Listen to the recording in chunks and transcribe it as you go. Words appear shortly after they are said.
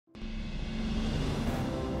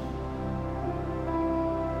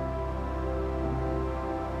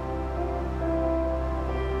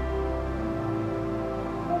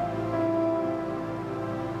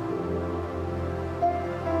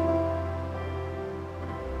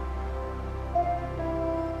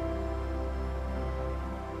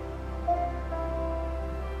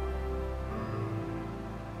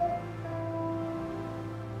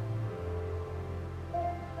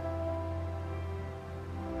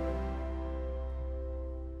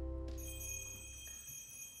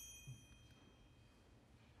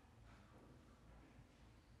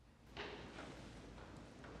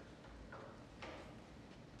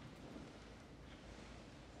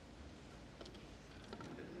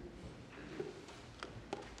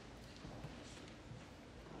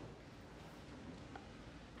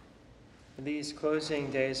In these closing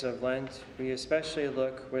days of Lent, we especially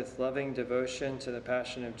look with loving devotion to the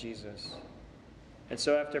Passion of Jesus. And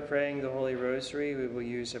so after praying the Holy Rosary, we will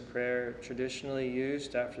use a prayer traditionally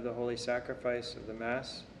used after the Holy Sacrifice of the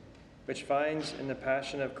Mass, which finds in the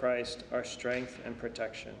Passion of Christ our strength and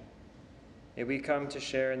protection. May we come to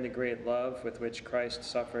share in the great love with which Christ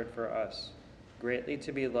suffered for us. Greatly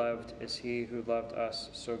to be loved is he who loved us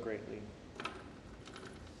so greatly.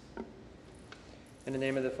 In the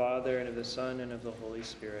name of the Father, and of the Son, and of the Holy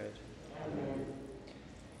Spirit. Amen.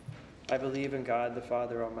 I believe in God, the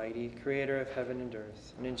Father Almighty, creator of heaven and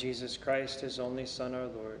earth, and in Jesus Christ, his only Son, our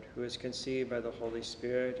Lord, who was conceived by the Holy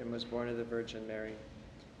Spirit and was born of the Virgin Mary.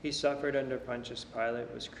 He suffered under Pontius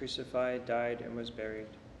Pilate, was crucified, died, and was buried.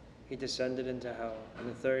 He descended into hell. On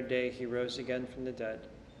the third day he rose again from the dead.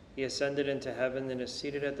 He ascended into heaven and is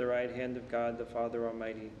seated at the right hand of God, the Father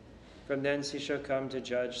Almighty. From thence he shall come to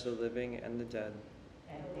judge the living and the dead.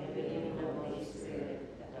 And believe in the Holy Spirit,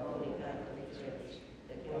 the Holy Catholic Church,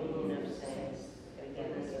 the communion of saints, the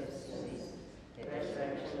forgiveness of sins, the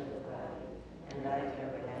resurrection of the body, and life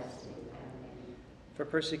everlasting. Amen. For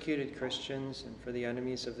persecuted Christians and for the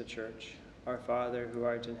enemies of the Church, our Father, who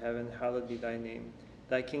art in heaven, hallowed be thy name.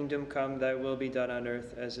 Thy kingdom come, thy will be done on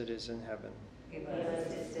earth as it is in heaven. Give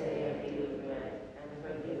us this day our daily bread, and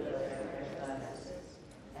forgive us our trespasses,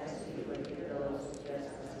 as we forgive those who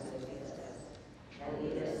trespass against us. And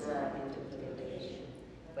lead us not into temptation,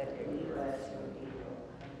 but deliver us from evil.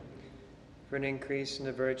 For an increase in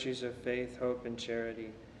the virtues of faith, hope, and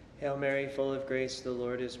charity. Hail Mary, full of grace, the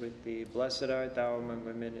Lord is with thee. Blessed art thou among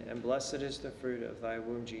women, and blessed is the fruit of thy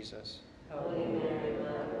womb, Jesus. Holy Mary,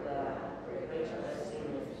 Mother of God, pray for us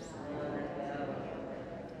sinners, now and at the hour of our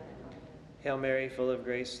death. Hail Mary, full of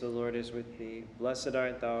grace, the Lord is with thee. Blessed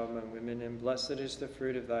art thou among women, and blessed is the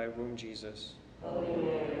fruit of thy womb, Jesus. Holy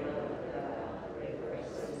Mary, Mother of God, pray for us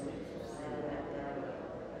sinners, now and at the hour of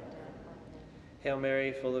our death. Hail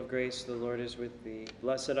Mary, full of grace, the Lord is with thee.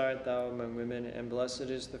 Blessed art thou among women, and blessed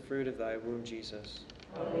is the fruit of thy womb, Jesus.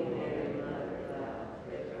 Holy Mary, Mother of God,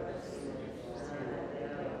 pray for us sinners, now and at the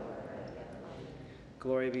hour of our death.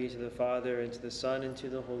 Glory be to the Father, and to the Son, and to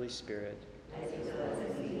the Holy Spirit. As it was in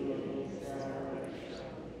the beginning, is now, and ever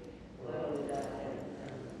shall be, world without end.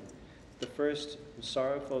 Amen. The first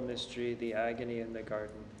sorrowful mystery, the agony in the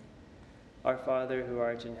garden. Our Father, who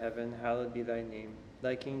art in heaven, hallowed be thy name.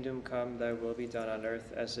 Thy kingdom come, thy will be done on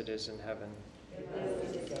earth as it is in heaven. Give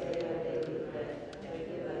us this day our daily bread, and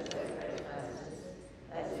forgive us our trespasses,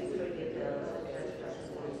 as we forgive those who trespass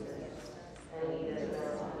against us. And lead us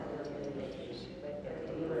not into temptation, but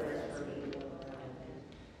deliver us from evil. Amen.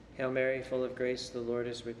 Hail Mary, full of grace, the Lord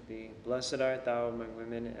is with thee. Blessed art thou among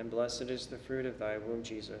women, and blessed is the fruit of thy womb,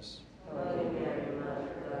 Jesus. Holy Mary, Mother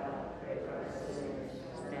of God, pray for us sinners,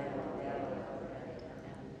 now and at the hour of our death.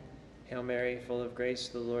 Amen. Hail Mary, full of grace,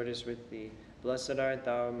 the Lord is with thee. Blessed art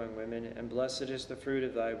thou among women, and blessed is the fruit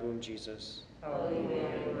of thy womb, Jesus. Holy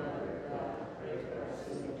Mary, Mother of God, pray for us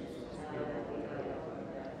sinners, now and at the hour of our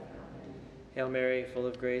death. Amen. Hail Mary, full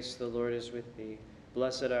of grace, the Lord is with thee.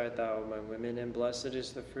 Blessed art thou among women, and blessed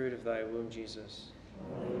is the fruit of thy womb, Jesus.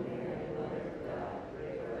 Holy Mary, Mother of God,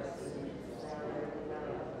 pray for us sinners, now and at the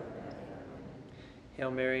hour of our death. Amen.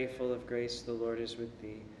 Hail Mary, full of grace, the Lord is with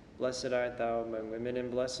thee. Blessed art thou among women,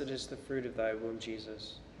 and blessed is the fruit of thy womb,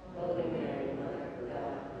 Jesus. Holy Mary, Mother of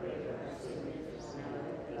God, pray for us sinners, now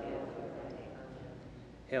and at the hour of our death. Amen.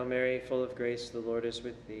 Hail Mary, full of grace, the Lord is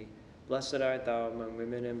with thee. Blessed art thou among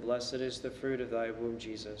women, and blessed is the fruit of thy womb,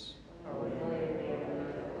 Jesus. Holy Mary, Mother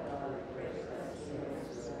of God, pray for us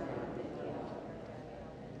sinners, now and at the hour of our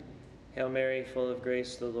death. Hail Mary, full of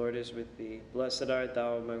grace, the Lord is with thee. Blessed art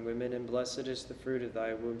thou among women, and blessed is the fruit of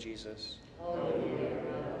thy womb, Jesus. Holy Mary,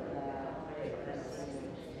 Mother of God, pray for us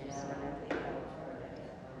sinners, now and at the hour of our death.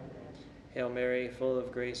 Amen. Hail Mary, full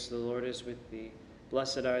of grace, the Lord is with thee.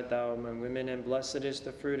 Blessed art thou among women, and blessed is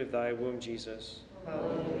the fruit of thy womb, Jesus.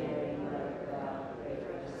 Holy Mary, Mother of God, pray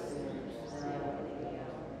for us sinners, now and at the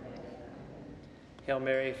hour of our death. Amen. Hail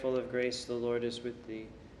Mary, full of grace, the Lord is with thee.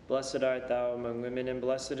 Blessed art thou among women, and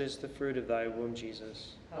blessed is the fruit of thy womb,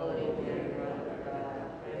 Jesus. Holy Mary, Mother of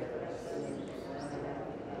God, pray for us sinners, now and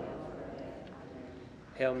at the hour of our death. Amen.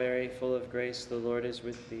 Hail Mary, full of grace, the Lord is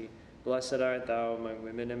with thee. Blessed art thou among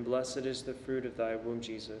women, and blessed is the fruit of thy womb,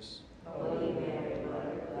 Jesus. Holy Mary,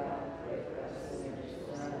 Mother of God, pray for us sinners,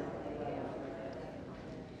 now and at the hour of our death. Amen.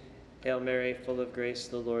 Hail Mary, full of grace,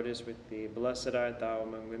 the Lord is with thee. Blessed art thou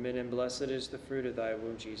among women, and blessed is the fruit of thy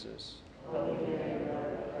womb, Jesus. Holy Mary,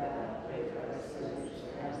 Mother of God, pray for us sinners,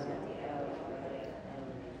 now and at the hour of our death.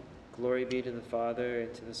 Amen. Glory be to the Father,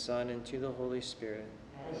 and to the Son, and to the Holy Spirit.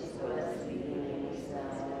 As it was in the beginning, is now,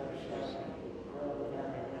 and ever shall be, world without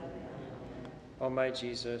end. Amen. O my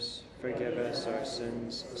Jesus, forgive us our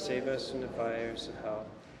sins, save us from the fires of hell.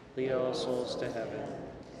 Lead all souls to heaven,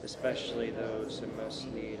 especially those in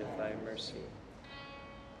most need of thy mercy.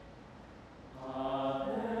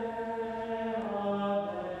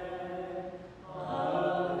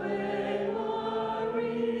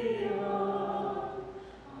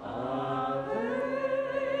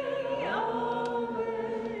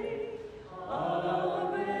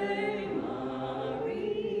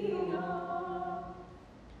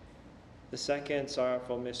 The second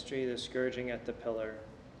sorrowful mystery, the scourging at the pillar.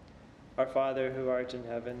 Our Father, who art in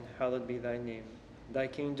heaven, hallowed be thy name. Thy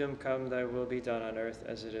kingdom come, thy will be done on earth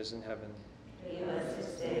as it is in heaven. Give us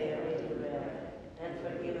this day our daily bread, and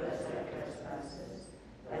forgive us our trespasses,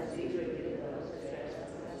 as we forgive those who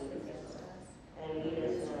trespass against us. And lead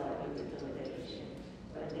us not into temptation,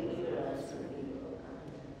 but deliver us from evil.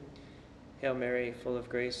 Amen. Hail Mary, full of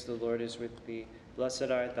grace, the Lord is with thee.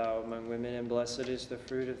 Blessed art thou among women, and blessed is the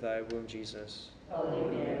fruit of thy womb, Jesus.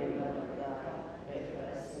 Holy Mary, Mother of God, pray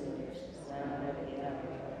for us sinners, now and at the hour of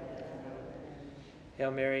our death. Amen.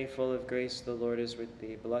 Hail Mary, full of grace, the Lord is with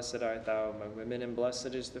thee. Blessed art thou among women, and blessed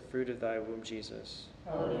is the fruit of thy womb, Jesus.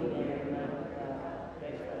 Holy Mary, Mother of God,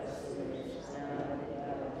 pray for us sinners, now and at the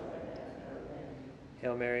hour of our death. Amen.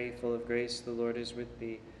 Hail Mary, full of grace, the Lord is with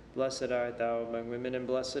thee. Blessed art thou among women, and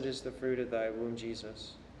blessed is the fruit of thy womb,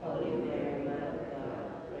 Jesus. Holy Mary, Mother of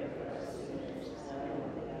God, pray for us sinners, now and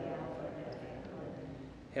at the hour of our death. Amen.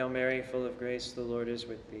 Hail Mary, full of grace, the Lord is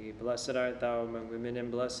with thee. Blessed art thou among women, and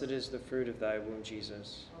blessed is the fruit of thy womb,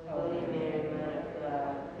 Jesus. Holy Mary, Mother of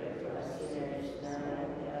God, pray for us sinners, now and at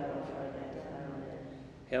the hour of our death. Amen.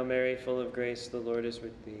 Hail Mary, full of grace, the Lord is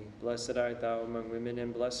with thee. Blessed art thou among women,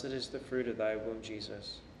 and blessed is the fruit of thy womb,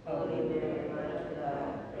 Jesus. Holy Mary, Mother of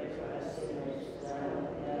God, pray for us sinners, now and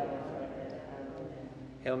at the hour of our death. Amen.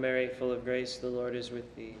 Hail Mary, full of grace, the Lord is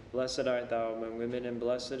with thee. Blessed art thou among women, and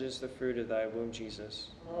blessed is the fruit of thy womb, Jesus.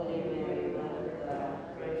 Holy Mary, Mother of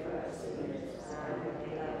God, pray for us sinners, now and at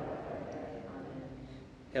the hour of our death. Amen.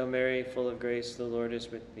 Hail Mary, full of grace, the Lord is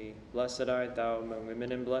with thee. Blessed art thou among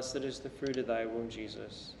women, and blessed is the fruit of thy womb,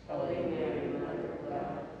 Jesus. Holy Mary, Mother of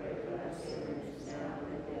God, pray for us sinners, now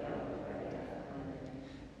and at the hour of our death. Amen.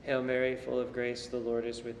 Hail Mary, full of grace, the Lord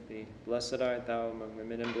is with thee. Blessed art thou among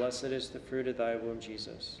women, and blessed is the fruit of thy womb,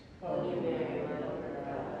 Jesus. Holy Mary, Mother of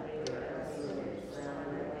God, pray for us sinners, now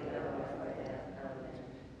and at the hour of our death. Amen.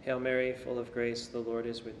 Hail Mary, full of grace, the Lord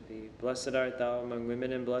is with thee. Blessed art thou among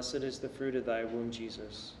women, and blessed is the fruit of thy womb,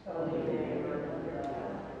 Jesus. Holy Mary, Mother of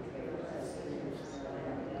God, pray for us sinners, now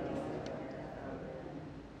and at the hour of our death. Amen.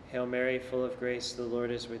 Hail Mary, full of grace, the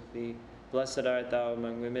Lord is with thee. Blessed art thou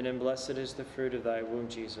among women, and blessed is the fruit of thy womb,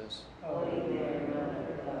 Jesus. Holy Mary, Mother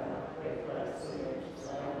of God, pray for us sinners,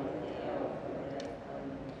 now and at the hour of our death.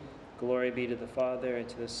 Amen. Glory be to the Father, and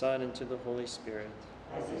to the Son, and to the Holy Spirit.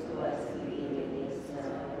 As it was in the beginning, is now,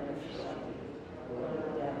 and ever shall be, world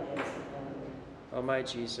without end. Amen. O my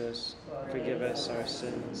Jesus, forgive us our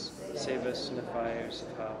sins, save us from the fires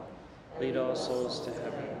of hell. Lead all souls to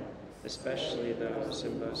heaven, especially those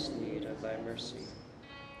in most need of thy mercy.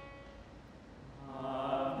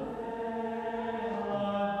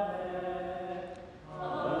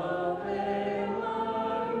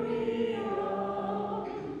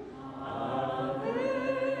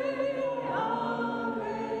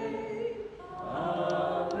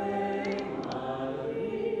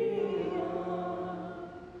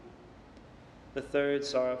 The third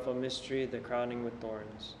sorrowful mystery, the crowning with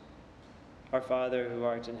thorns. Our Father, who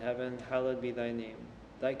art in heaven, hallowed be thy name.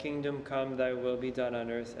 Thy kingdom come, thy will be done on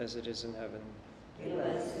earth as it is in heaven. Give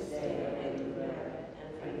us this day our daily bread,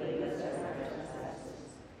 and forgive us our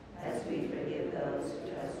trespasses, as we forgive those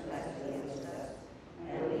who trespass against us.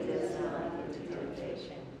 And lead us not into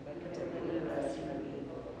temptation, but deliver us from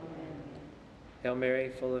evil. Amen. Hail Mary,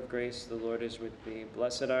 full of grace, the Lord is with thee.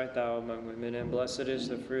 Blessed art thou among women, and blessed is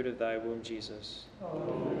the fruit of thy womb, Jesus.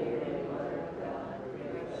 Holy Mary, Mother of God,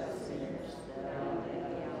 pray for us sinners, now and at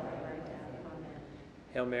the hour of our death. Amen.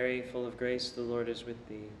 Hail Mary, full of grace, the Lord is with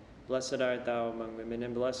thee. Blessed art thou among women,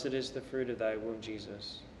 and blessed is the fruit of thy womb,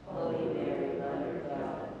 Jesus. Holy Mary, Mother of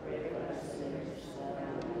God, pray for us sinners, now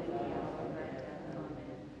and at the hour of our death.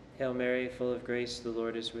 Amen. Hail Mary, full of grace, the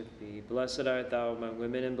Lord is with thee. Blessed art thou among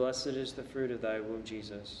women, and blessed is the fruit of thy womb,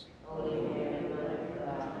 Jesus. Holy Mary, Mother of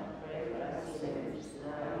God, pray for us sinners,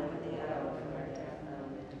 now and at the hour of our death.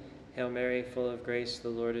 Amen. Hail Mary, full of grace, the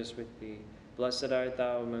Lord is with thee. Blessed art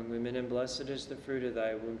thou among women, and blessed is the fruit of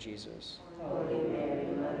thy womb, Jesus. Holy Mary,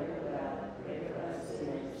 Mother of God, pray for us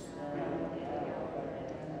sinners, now and at the hour of our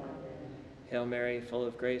death. Amen. Hail Mary, full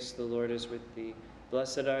of grace, the Lord is with thee.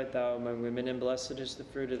 Blessed art thou among women, and blessed is the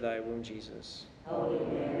fruit of thy womb, Jesus. Holy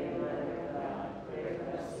Mary, Mother of God,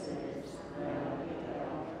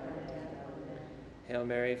 Hail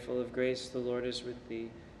Mary, full of grace, the Lord is with thee.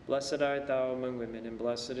 Blessed art thou among women, and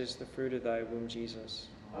blessed is the fruit of thy womb, Jesus.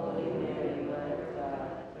 Holy Mary, Mother of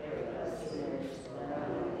God, pray for us sinners, now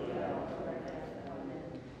and at the hour of our death.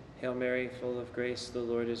 Amen. Hail Mary, full of grace, the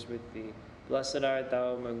Lord is with thee. Blessed art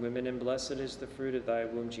thou among women, and blessed is the fruit of thy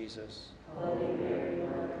womb, Jesus. Holy Mary,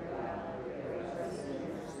 Mother of God, pray for us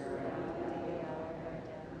sinners, now and at the hour of our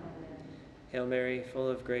death. Amen. Hail Mary, full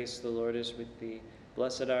of grace, the Lord is with thee.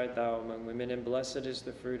 Blessed art thou among women, and blessed is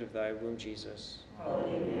the fruit of thy womb, Jesus.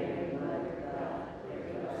 Holy Mary, Mother of God,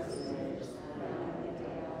 pray for us sinners, now and at the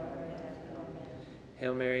hour of our death. Amen.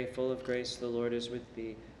 Hail Mary, full of grace, the Lord is with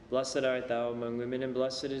thee. Blessed art thou among women, and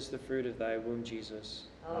blessed is the fruit of thy womb, Jesus.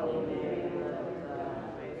 Holy Mary, Mother of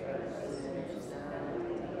God, pray for us sinners, now and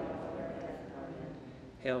at the hour of our death. Amen.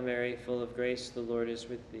 Hail Mary, full of grace, the Lord is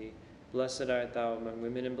with thee. Blessed art thou among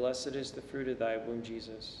women, and blessed is the fruit of thy womb,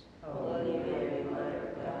 Jesus. Holy Mary, Mother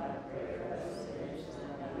of God, pray for us sinners,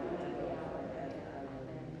 now and at the hour of our death.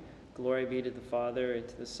 Amen. Glory be to the Father, and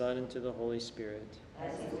to the Son, and to the Holy Spirit.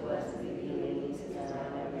 As it was in the beginning, is now,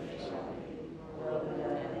 and ever shall be, world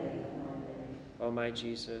without end. Amen. O my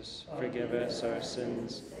Jesus, forgive us our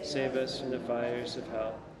sins, save us from the fires of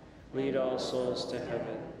hell. Lead all souls to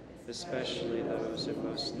heaven, especially those in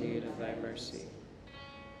most need of thy mercy.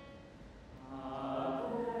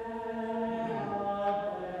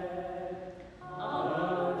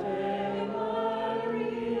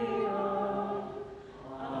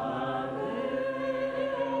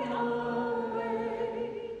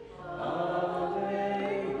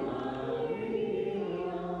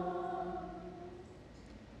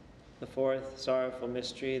 The fourth sorrowful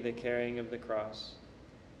mystery, the carrying of the cross.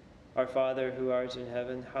 Our Father, who art in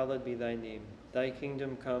heaven, hallowed be thy name. Thy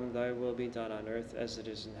kingdom come, thy will be done on earth as it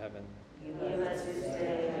is in heaven. Give us this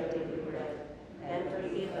day our daily bread, and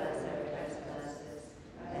forgive us our trespasses,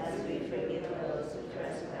 as we forgive those who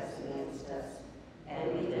trespass against us.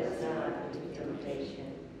 And lead us not into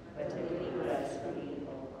temptation, but deliver us from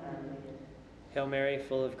evil. Amen. Hail Mary,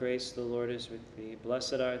 full of grace, the Lord is with thee.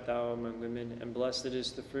 Blessed art thou among women, and blessed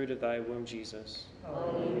is the fruit of thy womb, Jesus.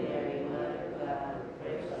 Holy Mary, Mother of God,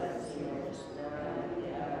 pray for us sinners, now and at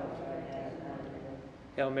the hour of our death. Amen.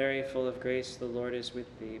 Hail Mary, full of grace, the Lord is with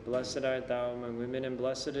thee. Blessed art thou among women, and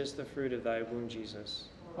blessed is the fruit of thy womb, Jesus.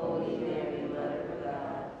 Holy Mary, Mother of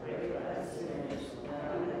God, pray for us sinners,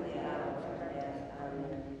 now and at the hour of our death.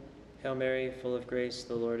 Amen. Hail Mary, full of grace,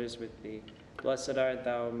 the Lord is with thee. Blessed art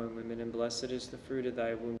thou among women, and blessed is the fruit of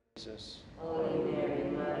thy womb, Jesus. Holy Mary,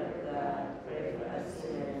 Mother of God, pray for us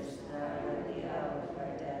sinners, now and at the hour of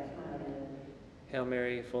our death. Amen. Hail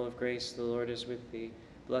Mary, full of grace, the Lord is with thee.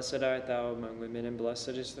 Blessed art thou among women, and blessed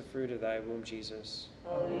is the fruit of thy womb, Jesus.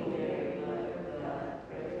 Holy Mary, Mother of God,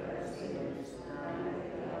 pray for us sinners, now and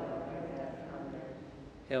at the hour of our death. Amen.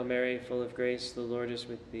 Hail Mary, full of grace, the Lord is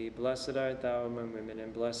with thee. Blessed art thou among women,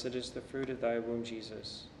 and blessed is the fruit of thy womb,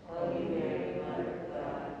 Jesus. Holy Mary, Mother of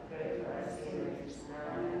God, pray for us sinners,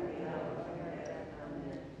 now and at the hour of our death.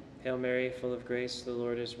 Amen. Hail Mary, full of grace, the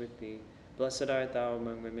Lord is with thee. Blessed art thou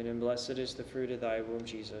among women, and blessed is the fruit of thy womb,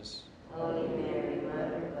 Jesus. Holy Mary,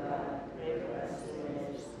 Mother of God, pray for us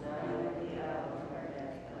sinners, now and at the hour of our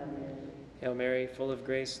death. Amen. Hail Mary, full of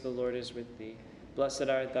grace, the Lord is with thee. Blessed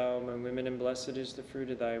art thou among women, and blessed is the fruit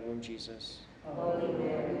of thy womb, Jesus. Holy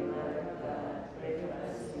Mary, Mother of God, pray for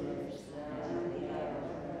us sinners, now and at the hour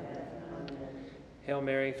of our death. Amen. Hail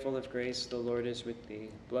Mary, full of grace, the Lord is with thee.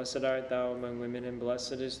 Blessed art thou among women, and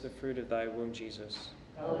blessed is the fruit of thy womb, Jesus.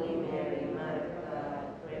 Holy Mary, Mother of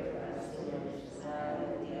God, pray for us sinners, now and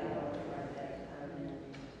at the hour of our death. Amen.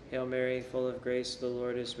 Hail Mary, full of grace, the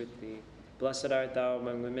Lord is with thee. Blessed art thou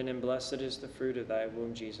among women, and blessed is the fruit of thy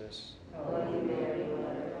womb, Jesus. Holy Mary,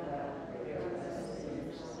 Mother of God, pray for us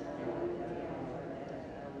sinners, now and at the hour of our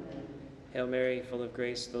death. Amen. Hail Mary, full of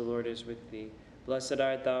grace, the Lord is with thee. Blessed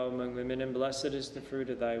art thou among women, and blessed is the fruit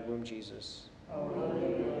of thy womb, Jesus. Holy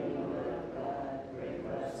Mary, Mother of God, pray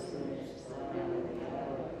for us sinners, now and at the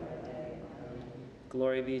hour of our death. Amen.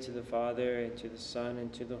 Glory be to the Father, and to the Son,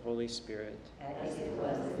 and to the Holy Spirit. As it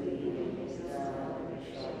was in the beginning, is now, and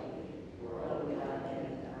ever shall be, world without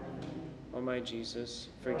end. Amen. O my Jesus,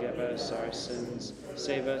 forgive us our sins,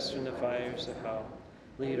 save us from the fires of hell.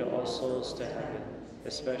 Lead all souls to heaven,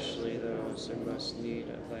 especially those in most need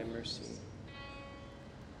of thy mercy.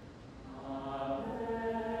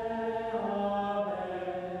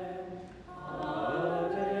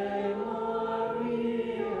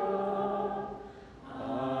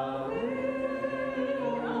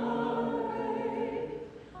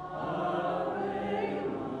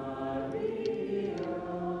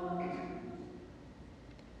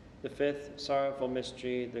 The fifth sorrowful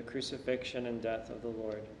mystery, the crucifixion and death of the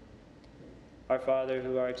Lord. Our Father,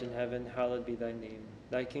 who art in heaven, hallowed be thy name.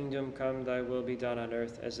 Thy kingdom come, thy will be done on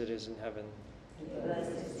earth as it is in heaven. Give us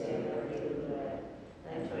this day our daily bread,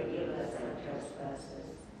 and forgive us our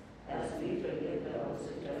trespasses, as we forgive those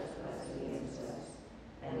who trespass against us.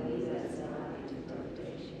 And lead us not into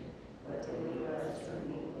temptation, but deliver us from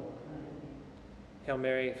evil. Amen. Hail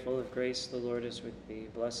Mary, full of grace, the Lord is with thee.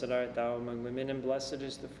 Blessed art thou among women, and blessed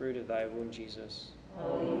is the fruit of thy womb, Jesus.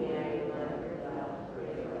 Holy Mary, Mother of God,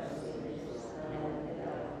 pray for us sinners, now and at the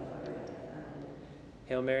hour of our death. Amen.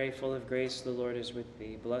 Hail Mary, full of grace, the Lord is with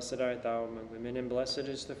thee. Blessed art thou among women, and blessed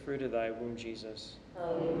is the fruit of thy womb, Jesus.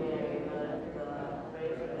 Holy Mary, Mother of God, pray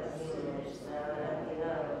for us sinners, now and at the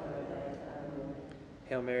hour of our death. Amen.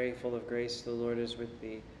 Hail Mary, full of grace, the Lord is with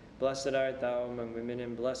thee. Blessed art thou among women,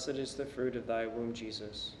 and blessed is the fruit of thy womb,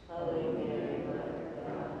 Jesus. Holy Mary, Mother of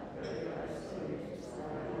God, pray for us sinners,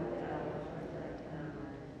 now and at the hour of our death. Amen.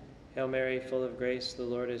 Hail Mary, full of grace, the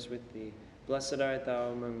Lord is with thee. Blessed art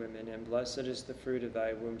thou among women, and blessed is the fruit of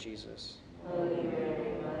thy womb, Jesus. Holy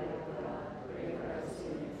Mary, Mother of God, pray for us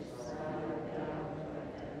sinners, now and at the hour of our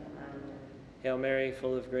death. Amen. Hail Mary,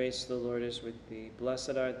 full of grace, the Lord is with thee.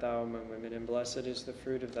 Blessed art thou among women, and blessed is the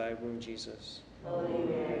fruit of thy womb, Jesus. Holy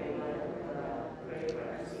Mary, Mother of God, pray for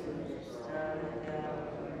us sinners, now and at the hour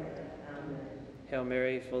of our death. Amen. Hail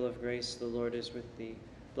Mary, full of grace, the Lord is with thee.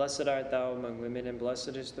 Blessed art thou among women, and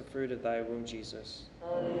blessed is the fruit of thy womb, Jesus.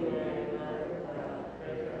 Holy Mary, Mother of God,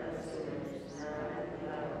 pray for us sinners, now and at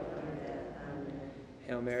the hour of our death. Amen.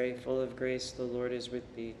 Hail Mary, full of grace, the Lord is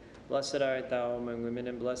with thee. Blessed art thou among women,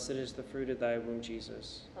 and blessed is the fruit of thy womb,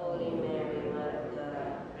 Jesus. Holy Mary, Mother of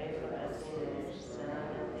God, pray for us sinners, now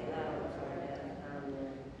and at the hour of our death.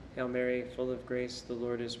 Amen. Hail Mary, full of grace, the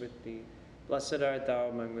Lord is with thee. Blessed art thou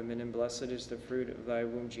among women, and blessed is the fruit of thy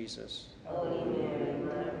womb, Jesus. Holy Mary,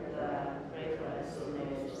 Mother of God, pray for us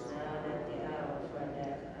sinners, now and at the hour of our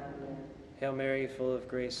death. Amen. Hail Mary, full of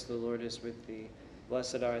grace, the Lord is with thee.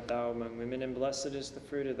 Blessed art thou among women, and blessed is the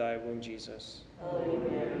fruit of thy womb, Jesus. Holy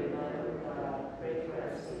Mary, Mother of God, pray for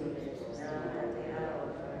us sinners, now and at the hour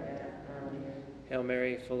of our death. Amen. Hail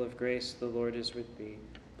Mary, full of grace, the Lord is with thee.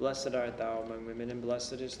 Blessed art thou among women, and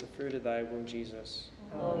blessed is the fruit of thy womb, Jesus.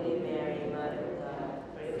 Holy Mary, Mother of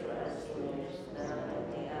God, pray for us sinners, now and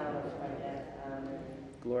at the hour of our death. Amen.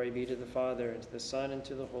 Glory be to the Father, and to the Son, and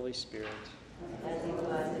to the Holy Spirit. As it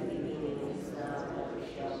was in the beginning, is now, and ever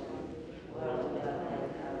shall be, world without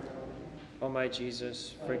end. Amen. O my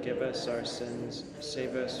Jesus, forgive us our sins,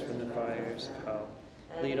 save us from the fires of hell.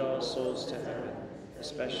 Lead all souls to heaven,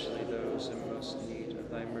 especially those in most need of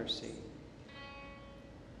thy mercy.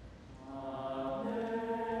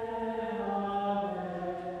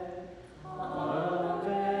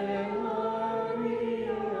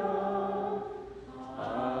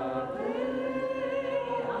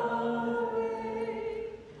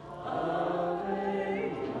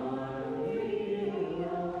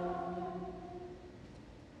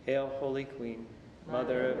 Hail, Holy Queen,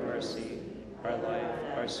 Mother of Mercy, our life,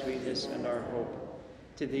 our sweetness, and our hope.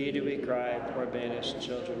 To thee do we cry, poor banished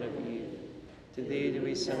children of Eve. To thee do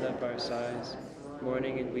we send up our sighs,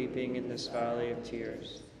 mourning and weeping in this valley of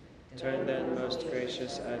tears. Turn then, most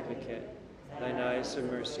gracious Advocate, thine eyes of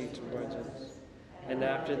mercy towards us. And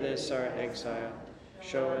after this our exile,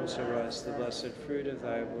 show unto us the blessed fruit of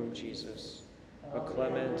thy womb, Jesus. O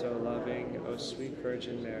clement, O loving, O sweet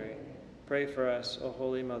Virgin Mary, pray for us, O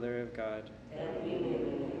Holy Mother of God.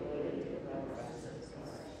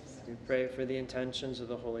 We pray for the intentions of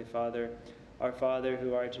the Holy Father. Our Father,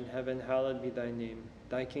 who art in heaven, hallowed be thy name.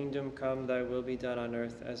 Thy kingdom come, thy will be done on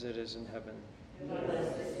earth as it is in heaven. Give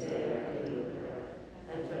us this day our daily bread,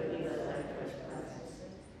 and forgive us our trespasses,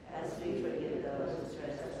 as we forgive those who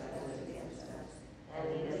trespass against us. And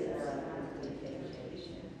lead us not into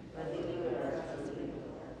temptation, but deliver us from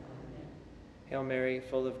evil. Amen. Hail Mary,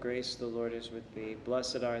 full of grace, the Lord is with thee.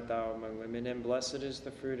 Blessed art thou among women, and blessed is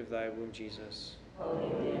the fruit of thy womb, Jesus. Holy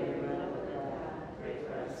Mary, Mother of God, pray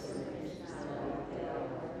for us sinners, now and at the hour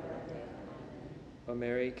of our death. Amen. O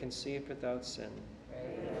Mary, conceived without sin,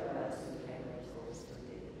 Pray for us who can resist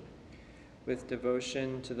thee. with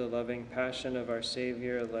devotion to the loving passion of our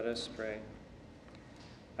Savior, let us pray.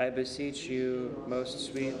 I beseech you, most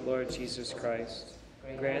sweet Lord Jesus Christ,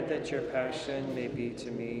 grant that your passion may be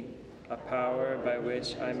to me a power by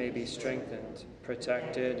which I may be strengthened,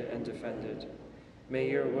 protected, and defended. May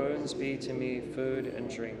your wounds be to me food and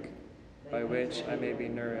drink, by which I may be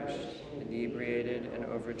nourished, inebriated, and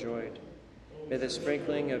overjoyed. May the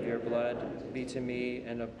sprinkling of your blood be to me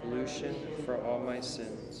an absolution for all my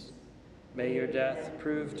sins. May your death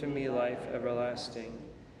prove to me life everlasting,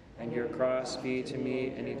 and your cross be to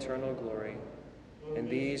me an eternal glory. And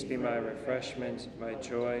these be my refreshment, my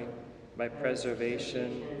joy, my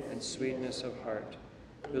preservation and sweetness of heart,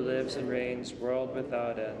 who lives and reigns world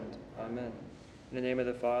without end. Amen. In the name of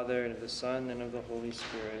the Father, and of the Son, and of the Holy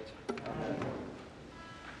Spirit. Amen.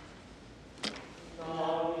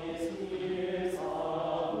 God is near.